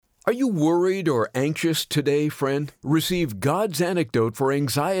Are you worried or anxious today, friend? Receive God's antidote for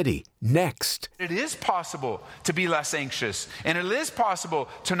anxiety next. It is possible to be less anxious, and it is possible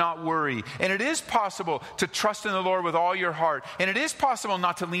to not worry, and it is possible to trust in the Lord with all your heart, and it is possible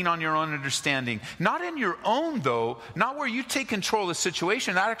not to lean on your own understanding. Not in your own, though, not where you take control of the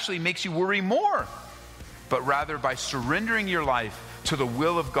situation. That actually makes you worry more, but rather by surrendering your life to the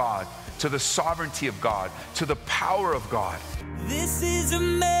will of God, to the sovereignty of God, to the power of God. This is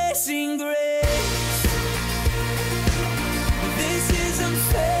amazing grace. This is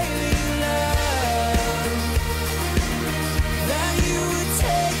unfailing love. That you would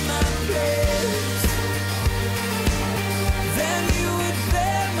take my place. That you would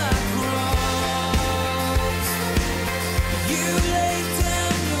bear my cross. You laid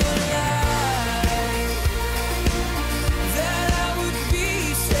down your life. That I would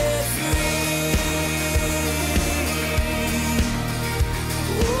be set free.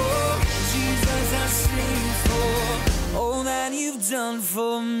 Oh, Jesus, I sing for all that you've done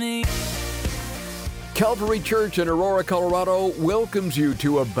for me. Calvary Church in Aurora, Colorado welcomes you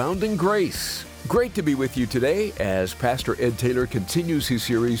to Abounding Grace. Great to be with you today as Pastor Ed Taylor continues his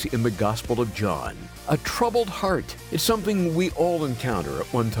series in the Gospel of John. A troubled heart. It's something we all encounter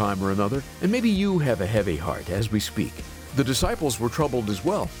at one time or another, and maybe you have a heavy heart as we speak. The disciples were troubled as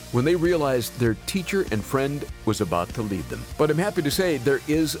well when they realized their teacher and friend was about to leave them. But I'm happy to say there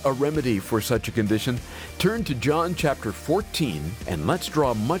is a remedy for such a condition. Turn to John chapter 14 and let's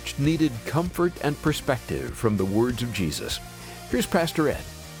draw much needed comfort and perspective from the words of Jesus. Here's Pastor Ed.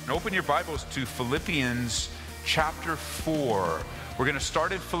 Open your Bibles to Philippians chapter 4. We're going to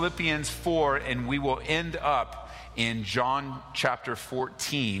start at Philippians 4 and we will end up in John chapter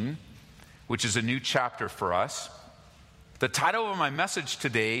 14, which is a new chapter for us. The title of my message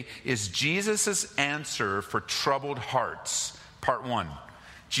today is Jesus' Answer for Troubled Hearts, Part 1.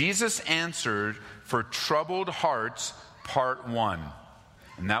 Jesus answered for troubled hearts, Part 1.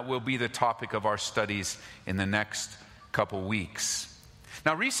 And that will be the topic of our studies in the next couple weeks.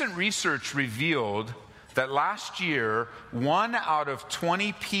 Now, recent research revealed that last year, 1 out of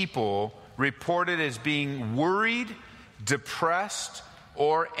 20 people reported as being worried, depressed,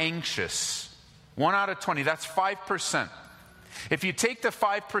 or anxious. 1 out of 20, that's 5%. If you take the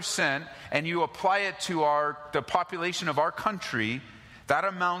 5% and you apply it to the population of our country, that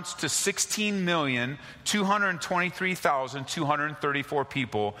amounts to 16,223,234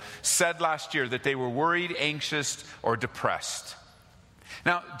 people said last year that they were worried, anxious, or depressed.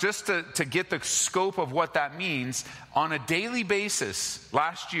 Now, just to get the scope of what that means, on a daily basis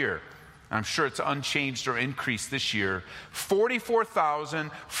last year, I'm sure it's unchanged or increased this year,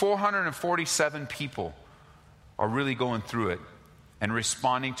 44,447 people are really going through it and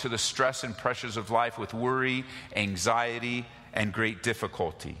responding to the stress and pressures of life with worry, anxiety, and great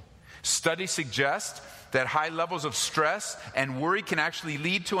difficulty. Studies suggest that high levels of stress and worry can actually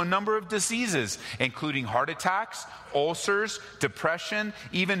lead to a number of diseases, including heart attacks, ulcers, depression,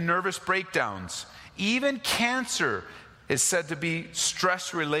 even nervous breakdowns. Even cancer is said to be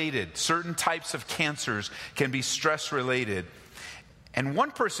stress-related. Certain types of cancers can be stress-related. And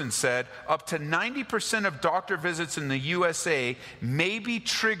one person said up to 90% of doctor visits in the USA may be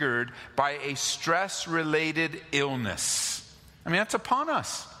triggered by a stress-related illness. I mean, that's upon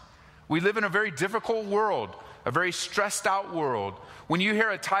us. We live in a very difficult world, a very stressed out world. When you hear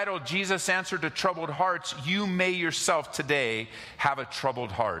a title, Jesus Answered to Troubled Hearts, you may yourself today have a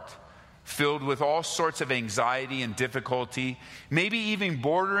troubled heart, filled with all sorts of anxiety and difficulty, maybe even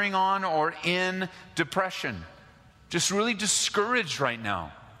bordering on or in depression. Just really discouraged right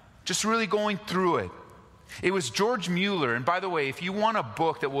now. Just really going through it. It was George Mueller, and by the way, if you want a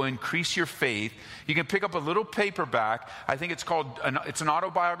book that will increase your faith, you can pick up a little paperback. I think it's an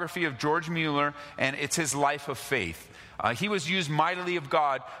autobiography of George Mueller, and it's his life of faith. He was used mightily of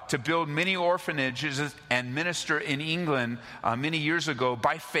God to build many orphanages and minister in England many years ago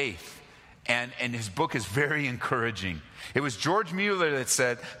by faith. And his book is very encouraging. It was George Mueller that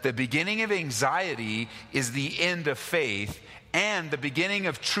said, the beginning of anxiety is the end of faith, and the beginning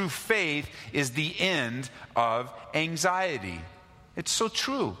of true faith is the end of anxiety. It's so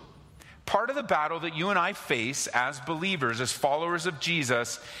true. Part of the battle that you and I face as believers, as followers of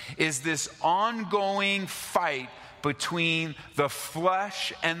Jesus, is this ongoing fight between the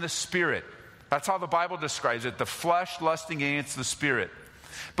flesh and the spirit. That's how the Bible describes it, the flesh lusting against the spirit.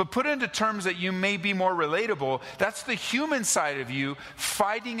 But put into terms that you may be more relatable, that's the human side of you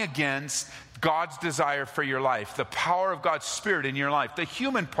fighting against God's desire for your life, the power of God's Spirit in your life, the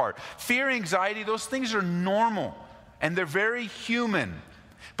human part. Fear, anxiety, those things are normal and they're very human,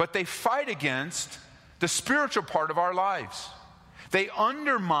 but they fight against the spiritual part of our lives. They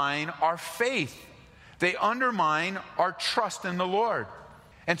undermine our faith. They undermine our trust in the Lord.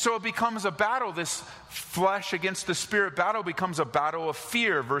 And so it becomes a battle. This flesh against the spirit battle becomes a battle of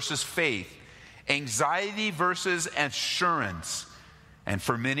fear versus faith, anxiety versus assurance. And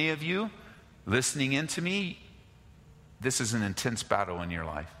for many of you listening in to me, this is an intense battle in your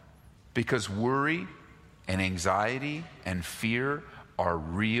life, because worry and anxiety and fear are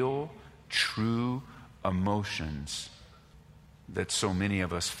real, true emotions that so many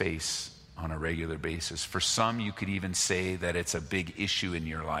of us face on a regular basis. For some, you could even say that it's a big issue in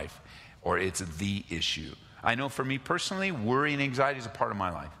your life, or it's the issue. I know for me personally, worry and anxiety is a part of my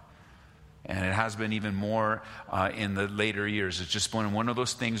life. And it has been even more in the later years. It's just been one of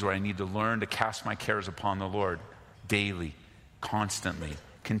those things where I need to learn to cast my cares upon the Lord daily, constantly,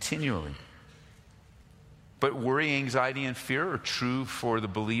 continually. But worry, anxiety, and fear are true for the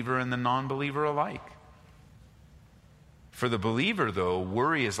believer and the non-believer alike. For the believer, though,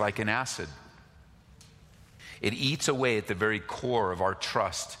 worry is like an acid. It eats away at the very core of our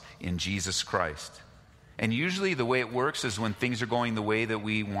trust in Jesus Christ. And usually the way it works is when things are going the way that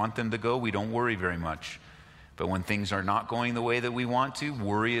we want them to go, we don't worry very much. But when things are not going the way that we want to,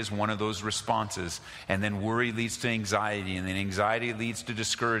 worry is one of those responses. And then worry leads to anxiety, and then anxiety leads to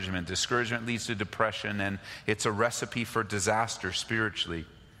discouragement. Discouragement leads to depression, and it's a recipe for disaster spiritually.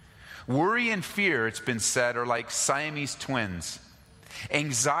 Worry and fear, it's been said, are like Siamese twins.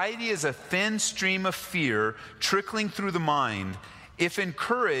 Anxiety is a thin stream of fear trickling through the mind. If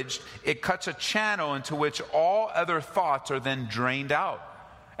encouraged, it cuts a channel into which all other thoughts are then drained out.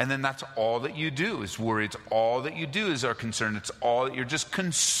 And then that's all that you do is worry. It's all that you do is our concern. It's all that you're just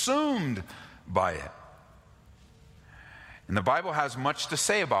consumed by it. And the Bible has much to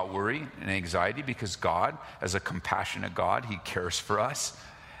say about worry and anxiety, because God, as a compassionate God, He cares for us.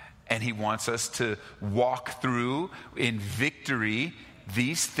 And He wants us to walk through in victory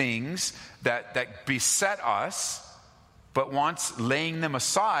these things that beset us, but once laying them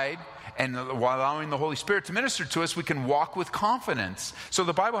aside and while allowing the Holy Spirit to minister to us, we can walk with confidence. So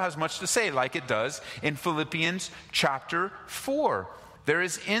the Bible has much to say, like it does in Philippians chapter 4. There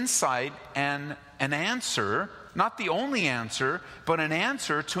is insight and an answer, not the only answer, but an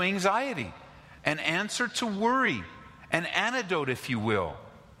answer to anxiety, an answer to worry, an antidote, if you will.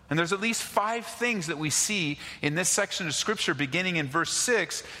 And there's at least 5 things that we see in this section of Scripture, beginning in verse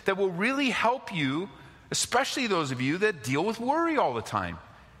 6, that will really help you, especially those of you that deal with worry all the time.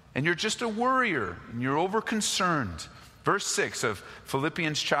 And you're just a worrier, and you're over-concerned. Verse 6 of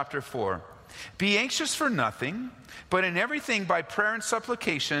Philippians chapter 4. Be anxious for nothing, but in everything by prayer and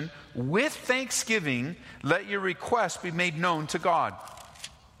supplication, with thanksgiving, let your requests be made known to God.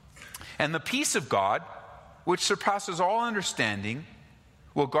 And the peace of God, which surpasses all understanding,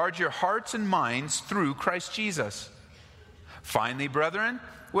 will guard your hearts and minds through Christ Jesus. Finally, brethren,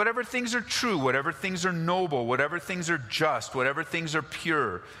 whatever things are true, whatever things are noble, whatever things are just, whatever things are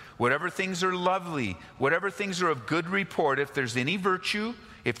pure, whatever things are lovely, whatever things are of good report, if there's any virtue,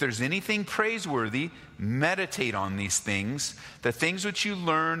 if there's anything praiseworthy, meditate on these things. The things which you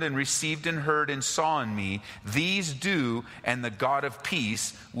learned and received and heard and saw in me, these do, and the God of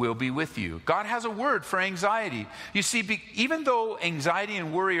peace will be with you. God has a word for anxiety. You see, even though anxiety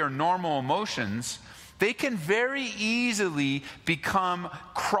and worry are normal emotions, they can very easily become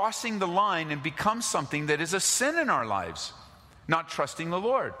crossing the line and become something that is a sin in our lives, not trusting the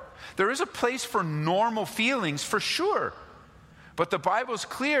Lord. There is a place for normal feelings, for sure. But the Bible's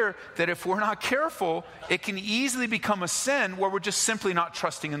clear that if we're not careful, it can easily become a sin where we're just simply not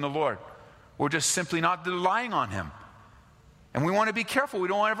trusting in the Lord. We're just simply not relying on Him. And we want to be careful. We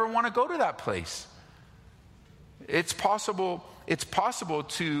don't ever want to go to that place. It's possible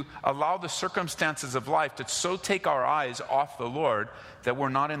to allow the circumstances of life to so take our eyes off the Lord that we're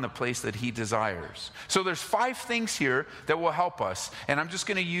not in the place that He desires. So there's 5 things here that will help us. And I'm just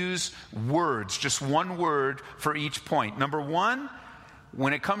going to use words, just one word for each point. Number 1,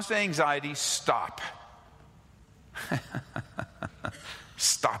 when it comes to anxiety, stop.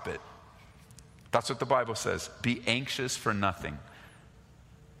 Stop it. That's what the Bible says. Be anxious for nothing.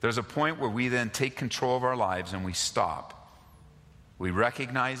 There's a point where we then take control of our lives and we stop. We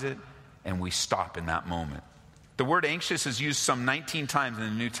recognize it and we stop in that moment. The word anxious is used some 19 times in the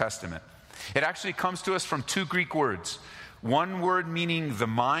New Testament. It actually comes to us from 2 Greek words. One word meaning the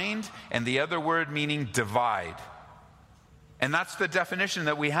mind and the other word meaning divide. And that's the definition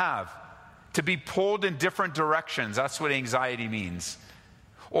that we have. To be pulled in different directions. That's what anxiety means.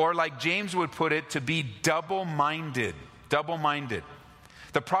 Or like James would put it, to be double-minded. Double-minded.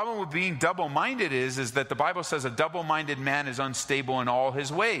 The problem with being double-minded is that the Bible says a double-minded man is unstable in all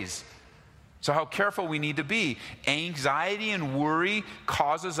his ways. So how careful we need to be. Anxiety and worry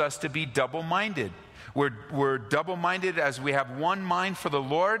causes us to be double-minded. We're double-minded as we have one mind for the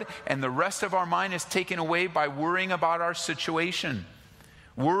Lord, and the rest of our mind is taken away by worrying about our situation.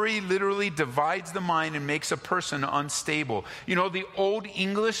 Worry literally divides the mind and makes a person unstable. You know, the Old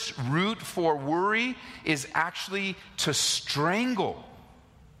English root for worry is actually to strangle.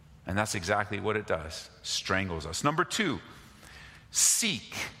 And that's exactly what it does. Strangles us. Number 2,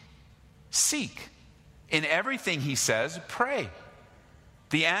 seek. Seek. In everything, he says, pray.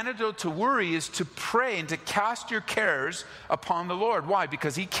 The antidote to worry is to pray and to cast your cares upon the Lord. Why?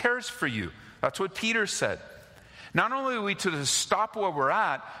 Because he cares for you. That's what Peter said. Not only are we to stop where we're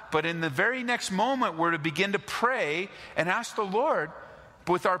at, but in the very next moment, we're to begin to pray and ask the Lord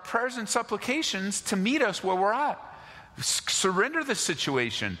with our prayers and supplications to meet us where we're at. Surrender the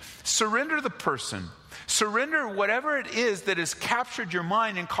situation. Surrender the person. Surrender whatever it is that has captured your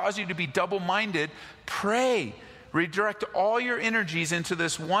mind and caused you to be double-minded. Pray. Redirect all your energies into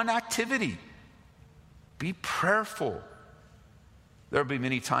this one activity. Be prayerful. There will be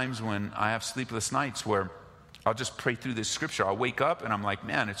many times when I have sleepless nights where I'll just pray through this scripture. I'll wake up and I'm like,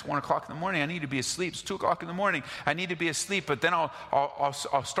 man, it's 1 o'clock in the morning. I need to be asleep. It's 2 o'clock in the morning. I need to be asleep. But then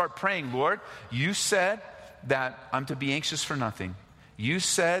I'll start praying, Lord, you said that I'm to be anxious for nothing. You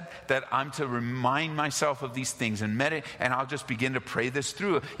said that I'm to remind myself of these things and meditate, and I'll just begin to pray this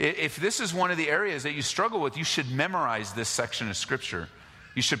through. If this is one of the areas that you struggle with, you should memorize this section of scripture.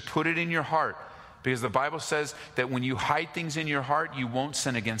 You should put it in your heart, because the Bible says that when you hide things in your heart, you won't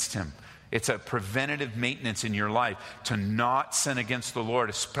sin against him. It's a preventative maintenance in your life to not sin against the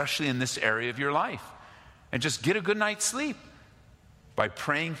Lord, especially in this area of your life. And just get a good night's sleep by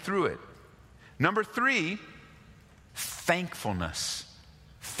praying through it. Number 3, thankfulness.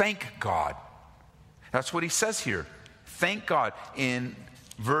 Thank God. That's what he says here. Thank God. In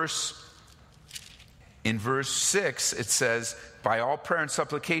verse 6, it says, by all prayer and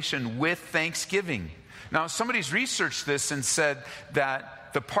supplication with thanksgiving. Now, somebody's researched this and said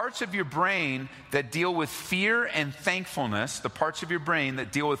that the parts of your brain that deal with fear and thankfulness,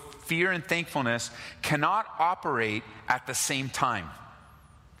 cannot operate at the same time.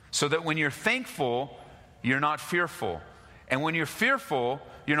 So that when you're thankful, you're not fearful. And when you're fearful,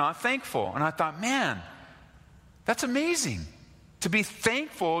 you're not thankful. And I thought, man, that's amazing. To be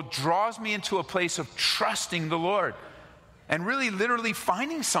thankful draws me into a place of trusting the Lord and really literally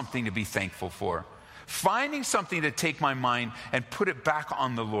finding something to be thankful for. Finding something to take my mind and put it back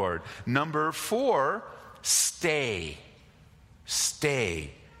on the Lord. Number 4, stay.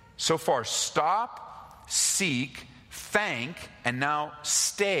 Stay. So far, stop, seek, thank, and now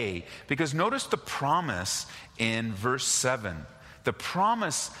stay. Because notice the promise in verse 7. The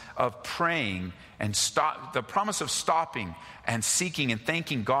promise of praying and the promise of stopping and seeking and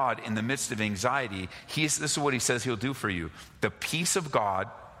thanking God in the midst of anxiety. This is what he says he'll do for you. The peace of God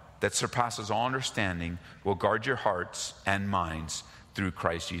that surpasses all understanding will guard your hearts and minds through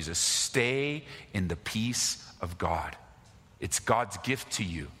Christ Jesus. Stay in the peace of God. It's God's gift to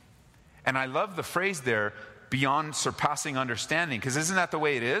you. And I love the phrase there, beyond surpassing understanding, because isn't that the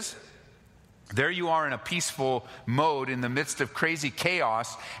way it is? There you are in a peaceful mode in the midst of crazy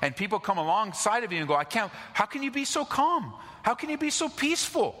chaos, and people come alongside of you and go, how can you be so calm? How can you be so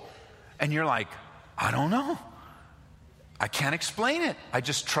peaceful? And you're like, I don't know. I can't explain it. I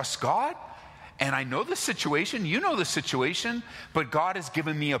just trust God. And I know the situation. You know the situation. But God has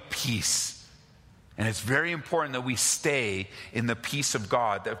given me a peace. And it's very important that we stay in the peace of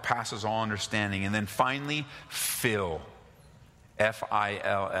God that passes all understanding. And then finally, fill.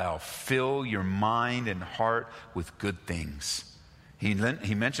 F-I-L-L. Fill your mind and heart with good things. He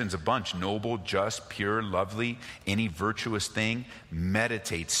mentions a bunch: noble, just, pure, lovely, any virtuous thing.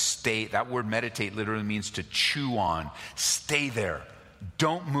 Meditate, stay. That word meditate literally means to chew on. Stay there.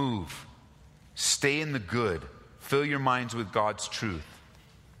 Don't move. Stay in the good. Fill your minds with God's truth.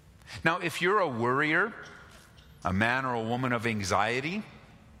 Now, if you're a worrier, a man or a woman of anxiety,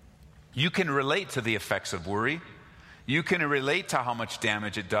 you can relate to the effects of worry. You can relate to how much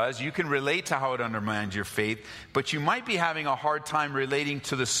damage it does. You can relate to how it undermines your faith. But you might be having a hard time relating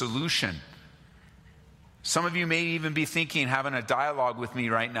to the solution. Some of you may even be thinking, having a dialogue with me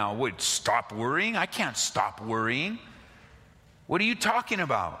right now, would stop worrying? I can't stop worrying. What are you talking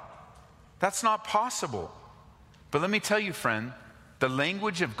about? That's not possible. But let me tell you, friend, the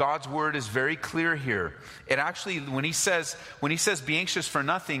language of God's word is very clear here. It actually, when he says be anxious for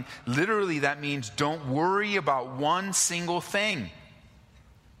nothing, literally that means don't worry about one single thing.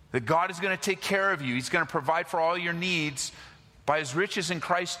 That God is going to take care of you. He's going to provide for all your needs by his riches in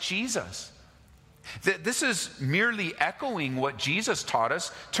Christ Jesus. This is merely echoing what Jesus taught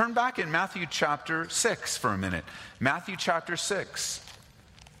us. Turn back in Matthew chapter 6 for a minute. Matthew chapter 6.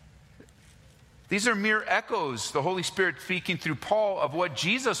 These are mere echoes, the Holy Spirit speaking through Paul, of what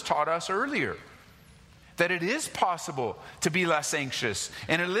Jesus taught us earlier. That it is possible to be less anxious,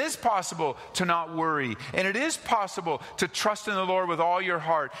 and it is possible to not worry, and it is possible to trust in the Lord with all your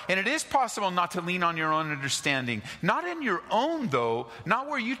heart, and it is possible not to lean on your own understanding. Not in your own, though, not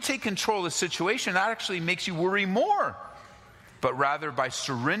where you take control of the situation. That actually makes you worry more. But rather by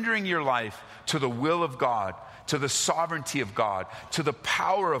surrendering your life to the will of God, to the sovereignty of God, to the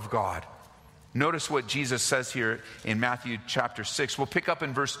power of God. Notice what Jesus says here in Matthew chapter 6. We'll pick up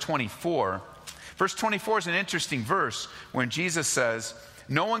in verse 24. Verse 24 is an interesting verse when Jesus says,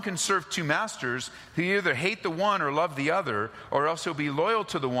 "No one can serve two masters. He'll either hate the one or love the other, or else he'll be loyal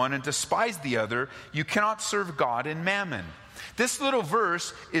to the one and despise the other. You cannot serve God and mammon." This little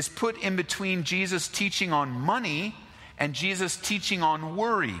verse is put in between Jesus' teaching on money and Jesus' teaching on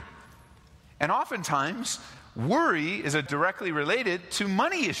worry. And oftentimes, worry is directly related to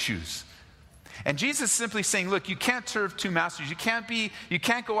money issues. And Jesus is simply saying, look, you can't serve two masters. You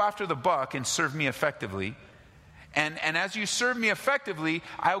can't go after the buck and serve me effectively. And as you serve me effectively,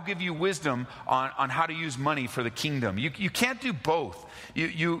 I'll give you wisdom on how to use money for the kingdom. You can't do both.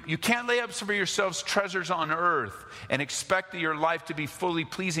 You can't lay up for yourselves treasures on earth and expect your life to be fully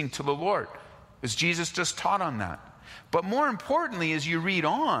pleasing to the Lord, as Jesus just taught on that. But more importantly, as you read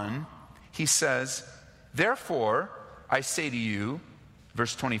on, he says, "Therefore, I say to you,"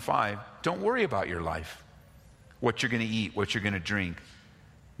 verse 25, "don't worry about your life, what you're going to eat, what you're going to drink,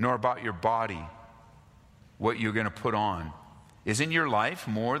 nor about your body, what you're going to put on. Isn't your life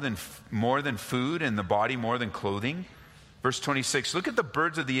more than food, and the body more than clothing?" Verse 26, "Look at the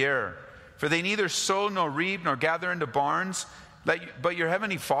birds of the air, for they neither sow nor reap nor gather into barns, but your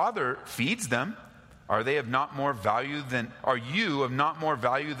heavenly Father feeds them. Are you of not more value than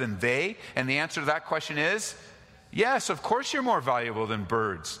they?" And the answer to that question is, yes, of course you're more valuable than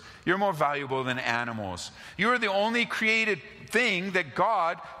birds. You're more valuable than animals. You are the only created thing that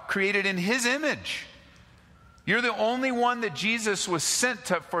God created in his image. You're the only one that Jesus was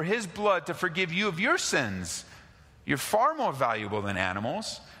sent for his blood to forgive you of your sins. You're far more valuable than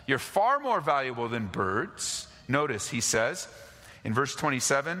animals. You're far more valuable than birds. Notice he says in verse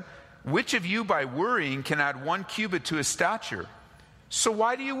 27, "Which of you by worrying can add 1 cubit to his stature? So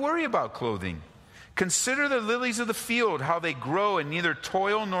why do you worry about clothing? Consider the lilies of the field, how they grow and neither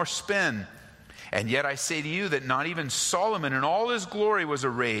toil nor spin. And yet I say to you that not even Solomon in all his glory was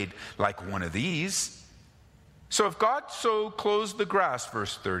arrayed like one of these. So if God so clothes the grass,"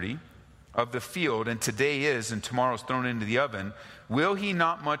 verse 30, "of the field, and today is and tomorrow is thrown into the oven, will he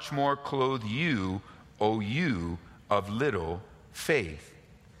not much more clothe you, O you of little faith?"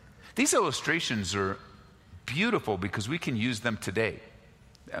 These illustrations are beautiful because we can use them today.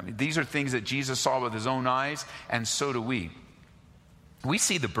 I mean, these are things that Jesus saw with his own eyes, and so do we. We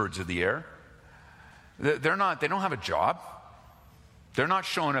see the birds of the air. They don't have a job. They're not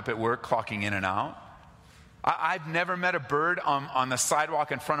showing up at work, clocking in and out. I've never met a bird on the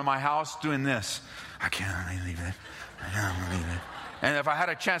sidewalk in front of my house doing this. "I can't believe it. I can't believe it." And if I had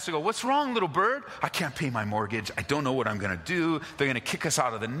a chance to go, "What's wrong, little bird?" "I can't pay my mortgage. I don't know what I'm going to do. They're going to kick us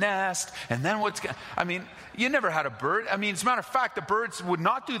out of the nest. And then you never had a bird. As a matter of fact, the birds would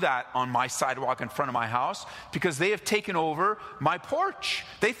not do that on my sidewalk in front of my house because they have taken over my porch.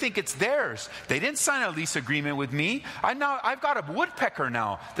 They think it's theirs. They didn't sign a lease agreement with me. I've got a woodpecker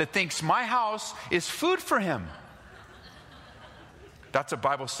now that thinks my house is food for him. That's a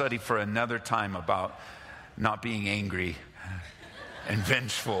Bible study for another time about not being angry and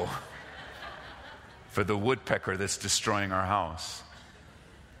vengeful for the woodpecker that's destroying our house.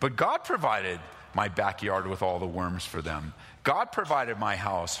 But God provided my backyard with all the worms for them. God provided my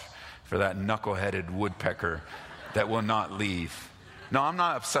house for that knuckle-headed woodpecker that will not leave. No, I'm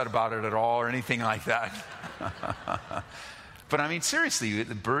not upset about it at all or anything like that. But seriously,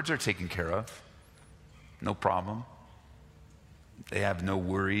 the birds are taken care of. No problem. They have no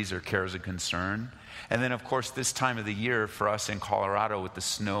worries or cares or concern. And then, of course, this time of the year for us in Colorado with the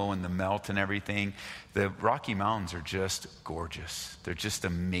snow and the melt and everything, the Rocky Mountains are just gorgeous. They're just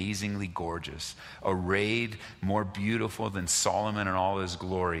amazingly gorgeous. Arrayed, more beautiful than Solomon in all his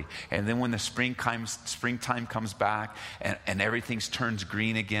glory. And then when the springtime comes back and everything turns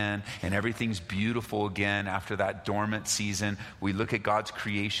green again and everything's beautiful again after that dormant season, we look at God's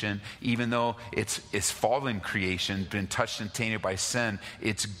creation. Even though it's fallen creation, been touched and tainted by sin,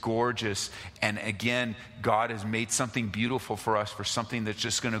 it's gorgeous. And again, God has made something beautiful for us, for something that's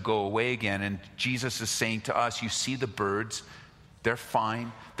just going to go away again. And Jesus is saying to us, you see the birds, they're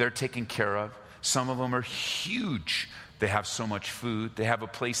fine, they're taken care of. Some of them are huge. They have so much food. They have a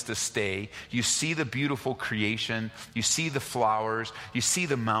place to stay. You see the beautiful creation. You see the flowers. You see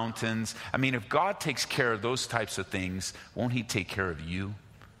the mountains. I mean, if God takes care of those types of things, won't he take care of you?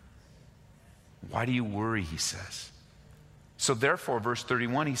 Why do you worry, he says. So therefore, verse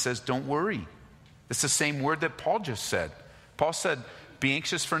 31, he says, don't worry. It's the same word that Paul just said. Paul said, be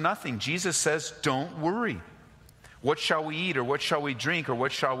anxious for nothing. Jesus says, don't worry. What shall we eat, or what shall we drink, or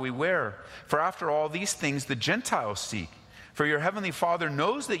what shall we wear? For after all these things the Gentiles seek. For your heavenly Father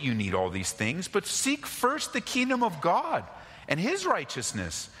knows that you need all these things, but seek first the kingdom of God and his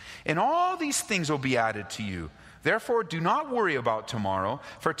righteousness, and all these things will be added to you. Therefore, do not worry about tomorrow,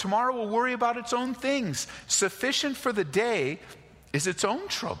 for tomorrow will worry about its own things. Sufficient for the day is its own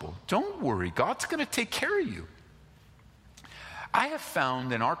trouble. Don't worry. God's going to take care of you. I have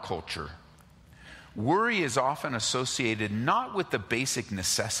found in our culture, worry is often associated not with the basic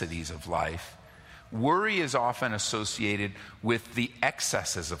necessities of life. Worry is often associated with the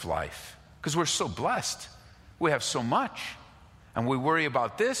excesses of life, because we're so blessed. We have so much. And we worry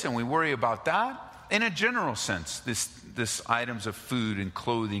about this and we worry about that. In a general sense, this items of food and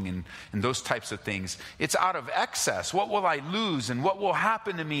clothing and those types of things, it's out of excess. What will I lose and what will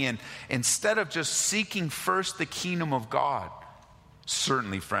happen to me? And instead of just seeking first the kingdom of God,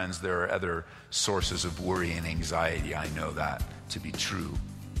 certainly, friends, there are other sources of worry and anxiety. I know that to be true.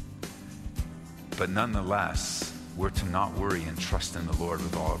 But nonetheless, we're to not worry and trust in the Lord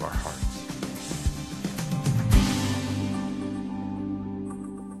with all of our hearts.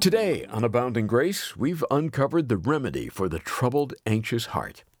 Today on Abounding Grace, we've uncovered the remedy for the troubled, anxious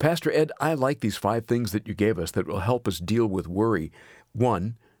heart. Pastor Ed, I like these 5 things that you gave us that will help us deal with worry.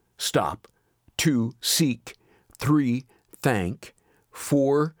 1, stop. 2, seek. 3, thank.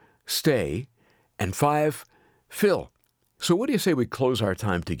 4, stay. And 5, fill. So what do you say we close our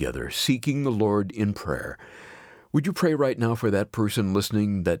time together, seeking the Lord in prayer? Would you pray right now for that person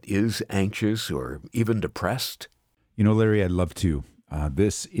listening that is anxious or even depressed? You know, Larry, I'd love to.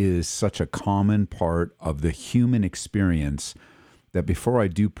 This is such a common part of the human experience that before I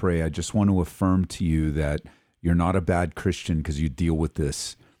do pray, I just want to affirm to you that you're not a bad Christian because you deal with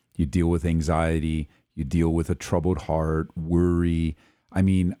this. You deal with anxiety. You deal with a troubled heart, worry. I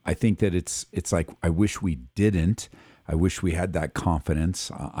mean, I think that it's like, I wish we didn't. I wish we had that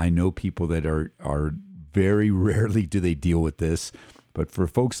confidence. I know people that are very rarely do they deal with this. But for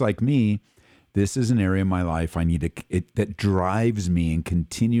folks like me, this is an area of my life I need that drives me and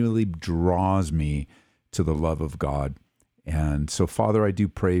continually draws me to the love of God. And so, Father, I do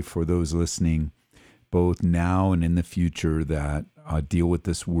pray for those listening, both now and in the future, that deal with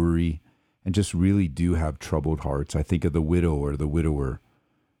this worry and just really do have troubled hearts. I think of the widow or the widower.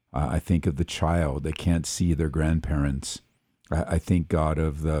 I think of the child that can't see their grandparents. I think, God,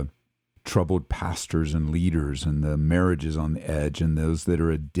 of the troubled pastors and leaders and the marriages on the edge and those that are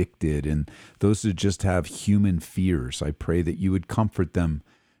addicted and those that just have human fears. I pray that you would comfort them.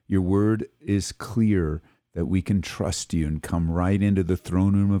 Your word is clear that we can trust you and come right into the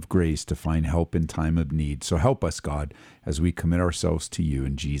throne room of grace to find help in time of need. So help us, God, as we commit ourselves to you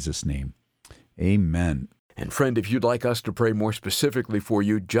in Jesus' name. Amen. And friend, if you'd like us to pray more specifically for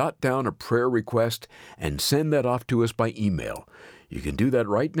you, jot down a prayer request and send that off to us by email. You can do that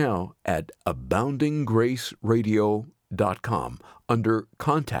right now at aboundinggraceradio.com under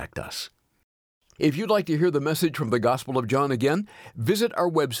Contact Us. If you'd like to hear the message from the Gospel of John again, visit our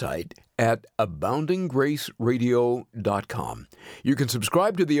website at aboundinggraceradio.com. You can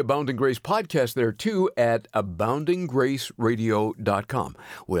subscribe to the Abounding Grace podcast there too at aboundinggraceradio.com.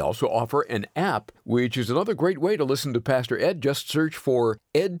 We also offer an app, which is another great way to listen to Pastor Ed. Just search for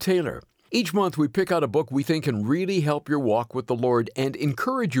Ed Taylor. Each month we pick out a book we think can really help your walk with the Lord and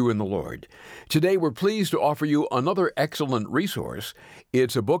encourage you in the Lord. Today we're pleased to offer you another excellent resource.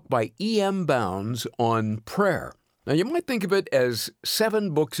 It's a book by E.M. Bounds on prayer. Now you might think of it as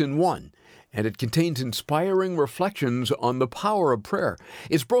 7 books in one, and it contains inspiring reflections on the power of prayer.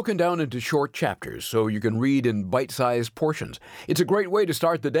 It's broken down into short chapters so you can read in bite-sized portions. It's a great way to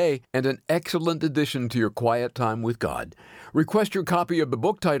start the day and an excellent addition to your quiet time with God. Request your copy of the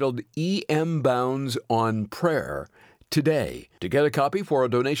book titled E.M. Bounds on Prayer today. To get a copy for a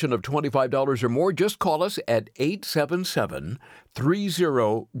donation of $25 or more, just call us at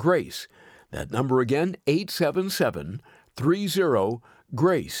 877-30-GRACE. That number again,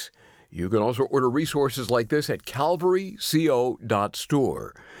 877-30-GRACE. You can also order resources like this at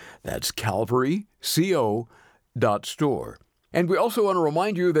calvaryco.store. That's calvaryco.store. And we also want to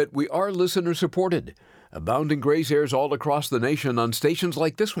remind you that we are listener-supported. Abounding Grace airs all across the nation on stations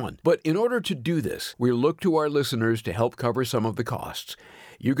like this one. But in order to do this, we look to our listeners to help cover some of the costs.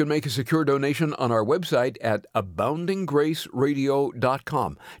 You can make a secure donation on our website at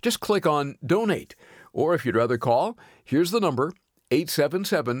aboundinggraceradio.com. Just click on Donate. Or if you'd rather call, here's the number,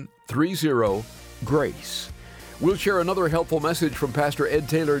 877-30-GRACE. We'll share another helpful message from Pastor Ed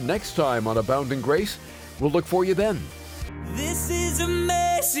Taylor next time on Abounding Grace. We'll look for you then. This is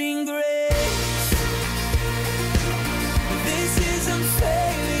amazing grace. This is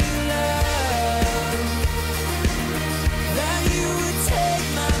unfailing love. That you would take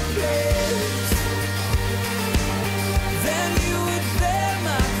my place. That you would bear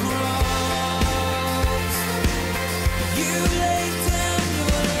my cross. You laid down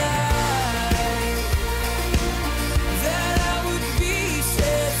your life. That I would be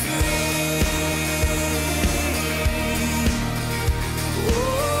set free.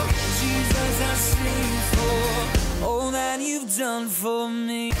 Oh, Jesus, I sing for all that you've done for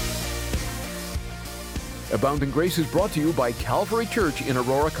me. Abounding Grace is brought to you by Calvary Church in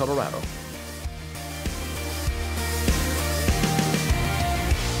Aurora, Colorado.